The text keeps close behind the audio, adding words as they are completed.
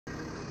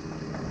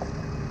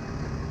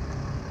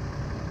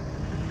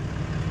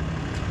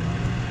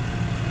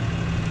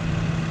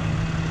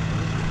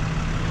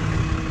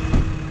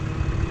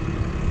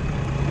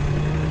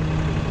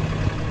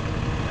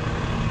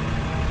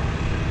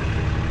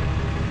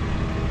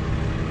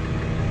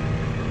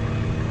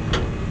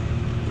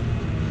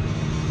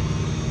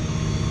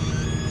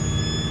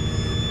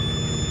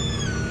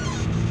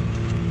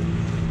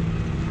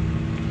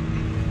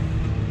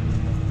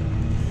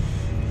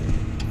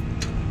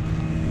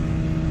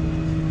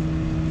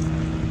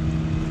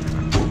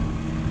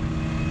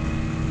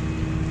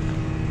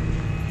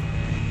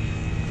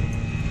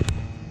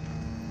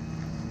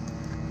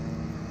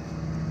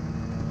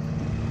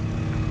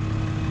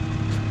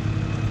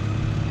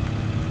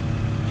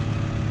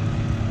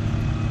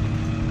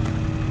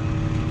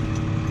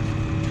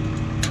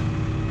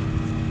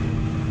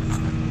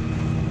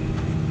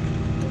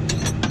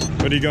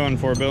What are you going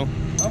for, Bill?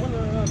 I'm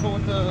gonna go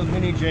with the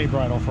mini J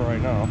bridle for right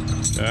now.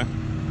 Okay.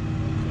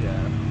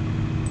 Yeah.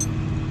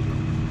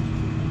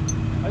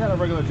 I got a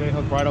regular J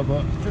hook bridle,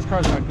 but this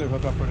car's got good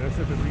hookup for this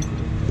if it reaches it.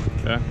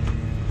 Okay.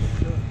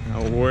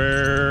 Now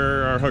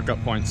where are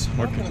hookup points?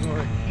 I'm gonna go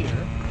right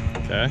here.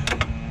 Okay.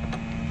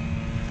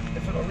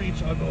 If it'll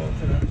reach, I'll go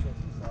to the actual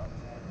T-slot.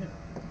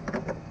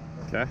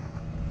 Okay.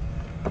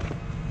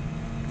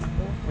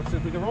 Well, let's see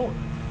if we can roll it.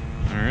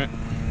 All right.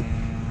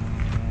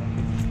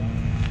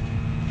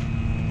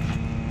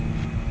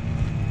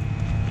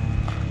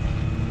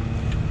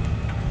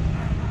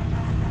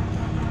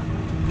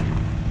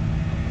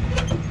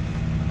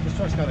 This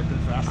truck's got a good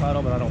fast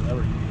idle, but I don't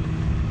ever use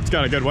it. It's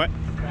got a good what?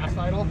 Fast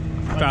idle?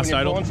 Like Fast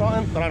idle? Going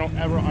something, but I don't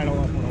ever idle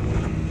up when I'm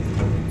moving.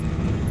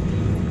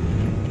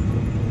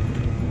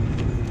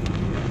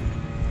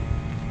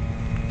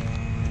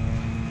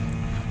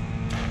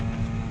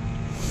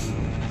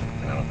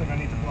 I don't think I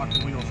need to block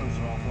the wheels since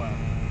they're all flat.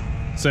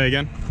 Say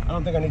again? I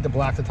don't think I need to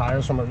black the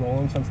tires from it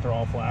rolling since they're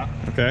all flat.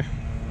 Okay.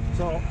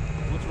 So,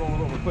 let's roll it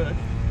over quick.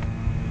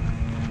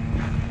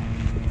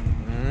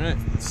 All right,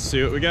 let's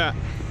see what we got.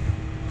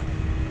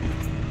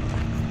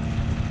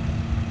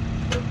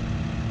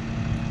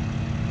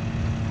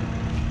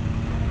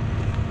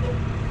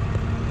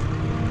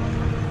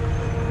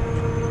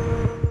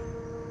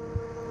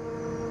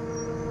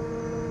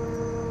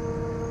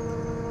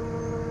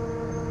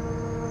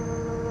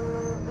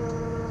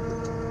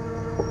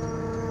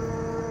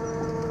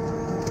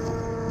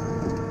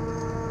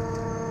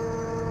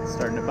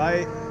 Starting to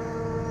bite.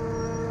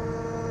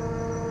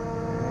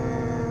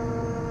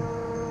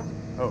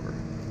 And over.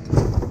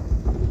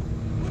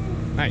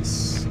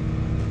 Nice.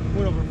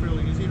 Went over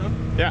fairly easy, huh?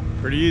 Yeah,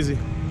 pretty easy.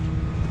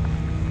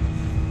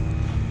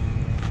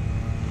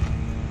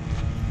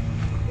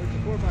 Where's the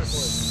 4x4?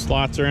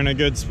 Slots are in a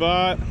good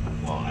spot.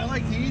 Well, I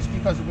like these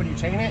because when you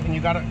chain it and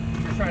you're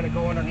trying to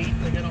go underneath,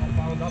 they get all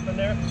bound up in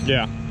there.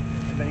 Yeah.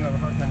 And then you have a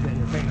hard time getting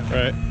your chain out.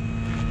 Right.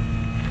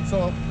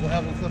 So we'll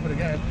have them flip it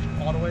again,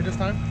 all the way this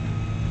time.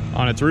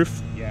 On its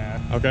roof?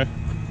 Yeah. Okay.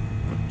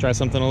 Try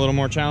something a little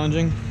more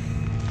challenging.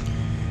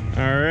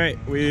 All right,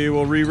 we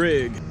will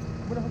re-rig.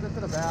 I'm gonna hook it to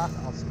the back,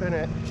 I'll spin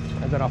it,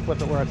 and then I'll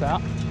flip it where it's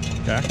at.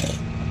 Okay.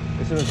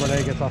 As soon as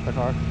Renee gets off the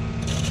car.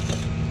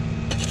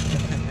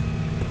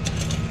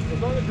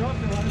 As long as you're up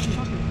there, why don't you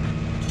hook it?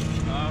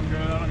 I'm good,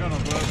 I don't got no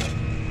glove.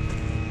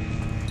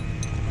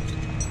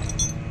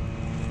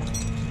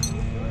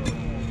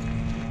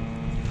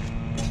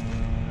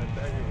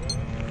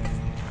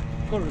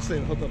 Go to the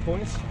same hookup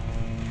points.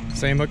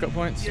 Same hookup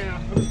points? Yeah,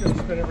 I'm just gonna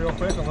spin it real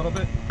quick, a little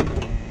bit.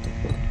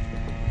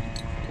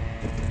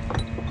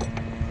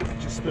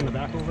 Just spin the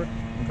back over.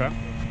 Okay.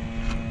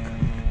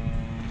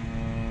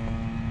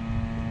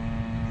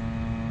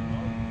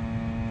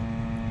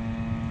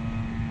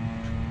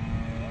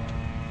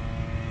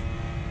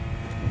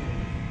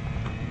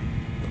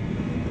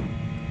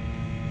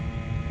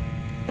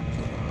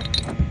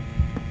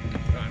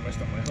 I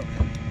messed up my hook.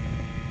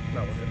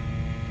 No, we're good.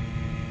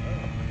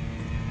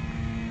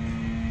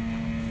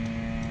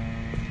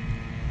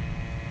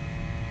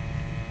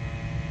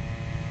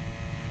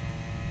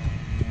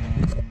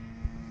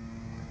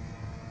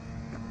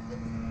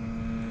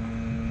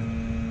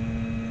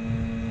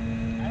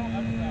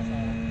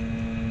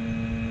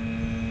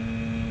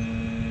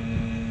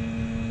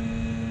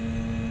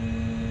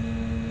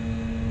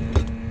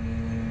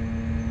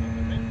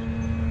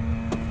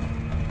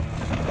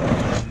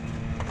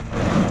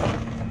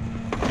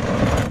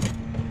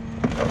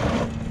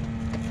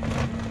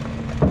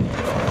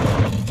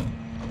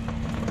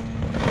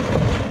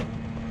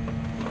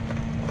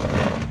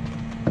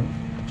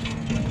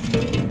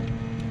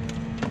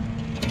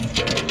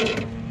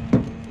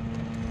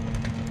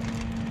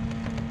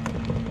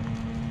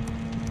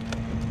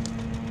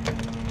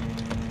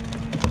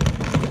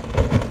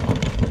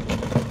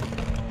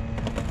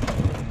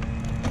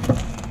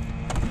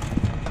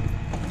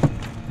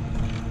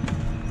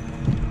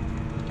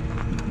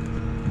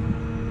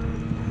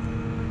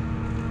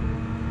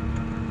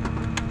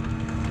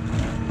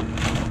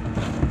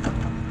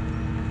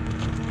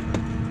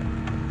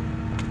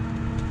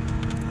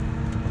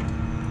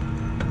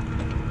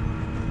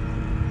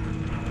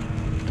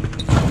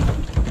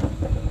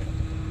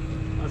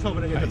 I was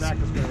hoping to get the back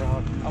to spin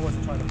around. I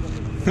wasn't trying to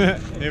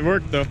flip it. It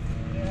worked though.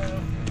 Yeah.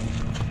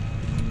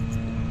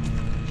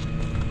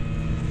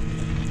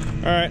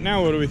 All right,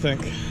 now what do we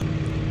think?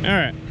 All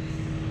right,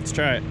 let's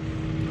try it.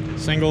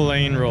 Single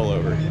lane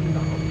rollover.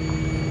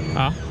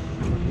 Huh?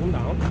 Boom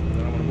down, and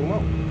then I'm gonna boom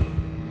out.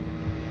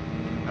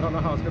 I don't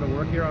know how it's gonna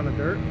work here on the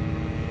dirt.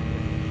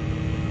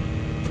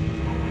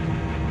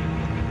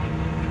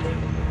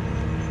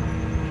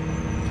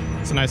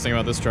 It's the nice thing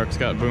about this truck, it's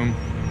got boom.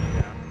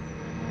 Yeah.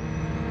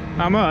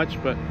 Not much,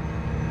 but...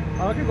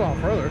 Oh, I could go out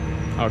further.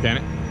 Oh, can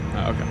it?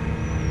 Oh, okay.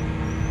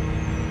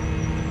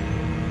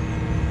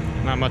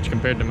 Not much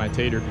compared to my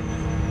tater.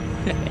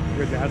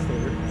 Your dad's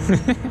tater.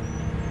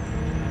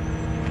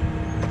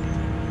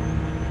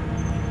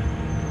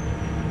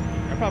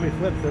 I probably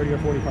flipped 30 or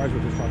 40 cars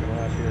with this truck in the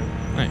last year.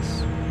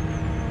 Nice.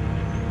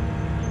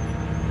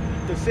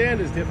 the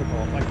sand is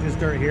difficult, like this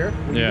dirt here.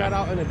 When you got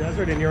out in the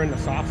desert and you're in the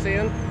soft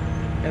sand,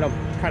 it'll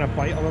kind of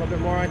bite a little bit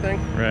more, I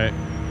think. Right.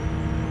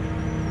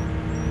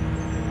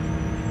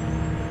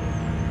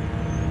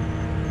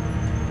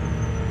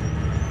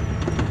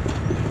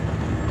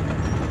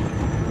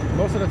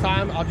 Most of the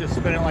time, I'll just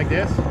spin it like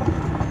this.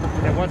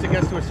 And once it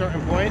gets to a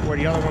certain point where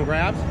the other one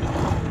grabs,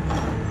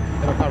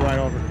 it'll come right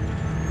over.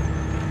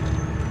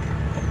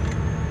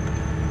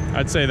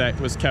 I'd say that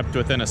was kept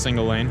within a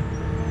single lane.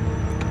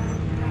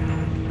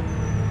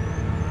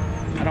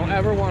 I don't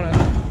ever want to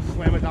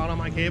slam it down on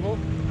my cable.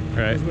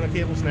 Right. Because when a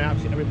cable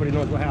snaps, everybody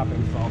knows what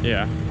happens. So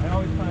yeah. I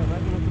always try to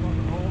let it about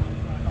the hole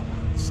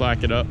and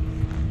slack it up.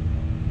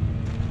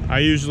 I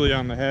usually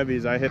on the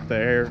heavies, I hit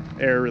the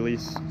air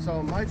release.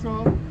 So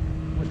nitro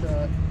with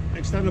the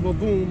extendable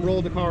boom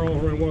rolled the car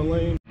over in one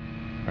lane.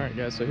 All right,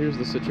 guys. So here's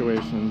the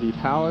situation. The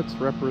pallets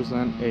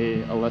represent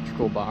a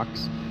electrical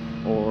box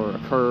or a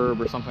curb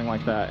or something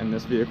like that, and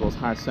this vehicle is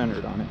high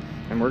centered on it.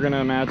 And we're going to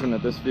imagine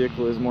that this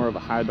vehicle is more of a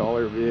high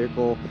dollar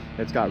vehicle.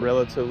 It's got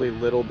relatively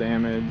little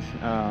damage,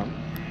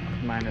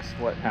 minus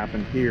what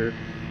happened here.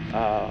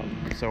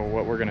 So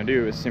what we're going to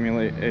do is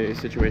simulate a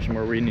situation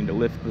where we need to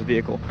lift the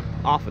vehicle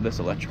off of this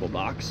electrical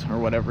box or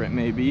whatever it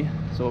may be.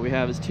 So what we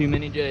have is 2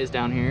 Mini J's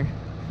down here,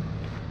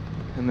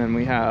 and then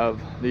we have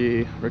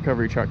the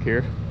recovery truck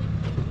here.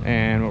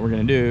 And what we're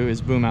going to do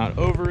is boom out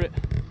over it,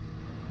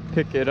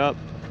 pick it up,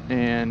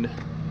 and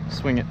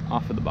swing it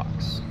off of the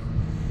box.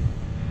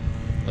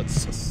 Let's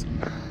see.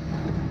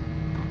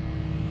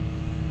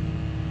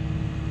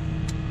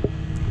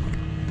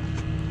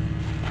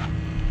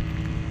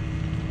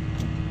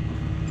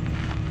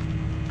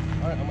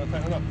 Alright, I'm gonna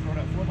tighten it up. Throw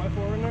that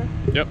 4x4 in there.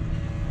 Yep.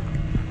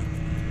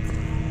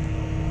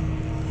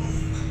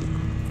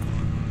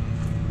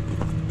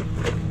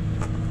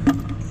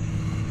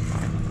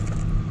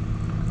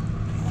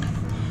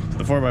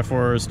 The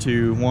 4x4 is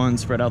to, one,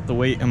 spread out the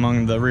weight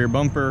among the rear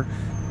bumper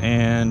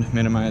and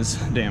minimize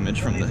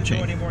damage from the chain.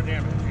 Don't need to do any more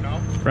damage, you know?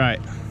 Right.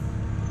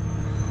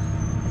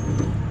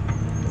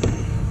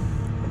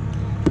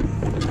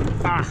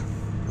 Ah.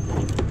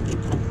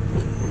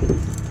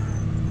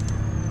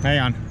 Hang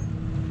on.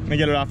 Let me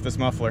get it off this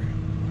muffler.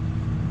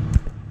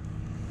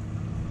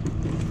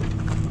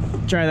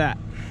 Try that.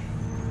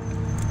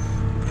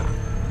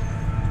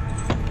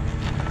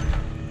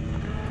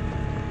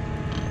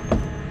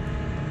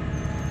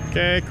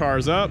 Okay,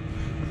 car's up.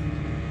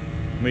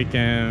 We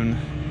can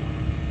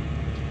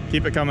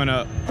keep it coming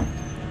up.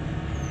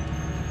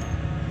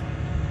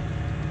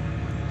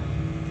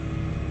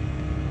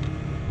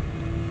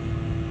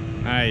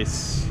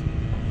 Nice.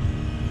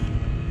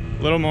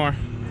 A little more. I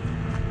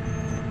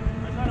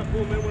try to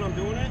boom in when I'm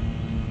doing it.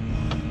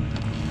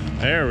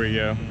 There we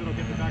go. It'll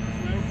get the back to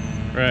swing.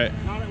 Right.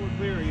 Now that we're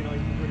clear, you know, you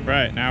can pretty much.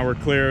 Right, now we're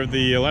clear of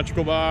the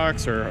electrical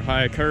box or a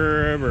high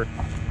curb or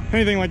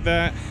anything like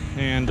that.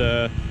 And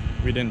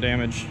we didn't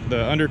damage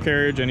the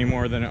undercarriage any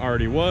more than it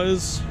already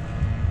was.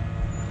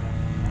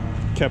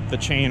 Kept the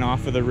chain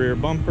off of the rear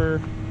bumper.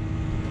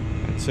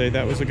 I'd say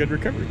that was a good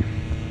recovery.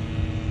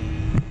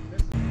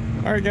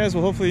 Alright guys,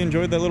 well hopefully you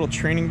enjoyed that little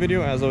training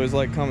video. As always,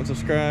 like, comment,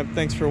 subscribe.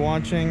 Thanks for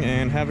watching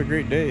and have a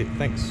great day.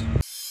 Thanks.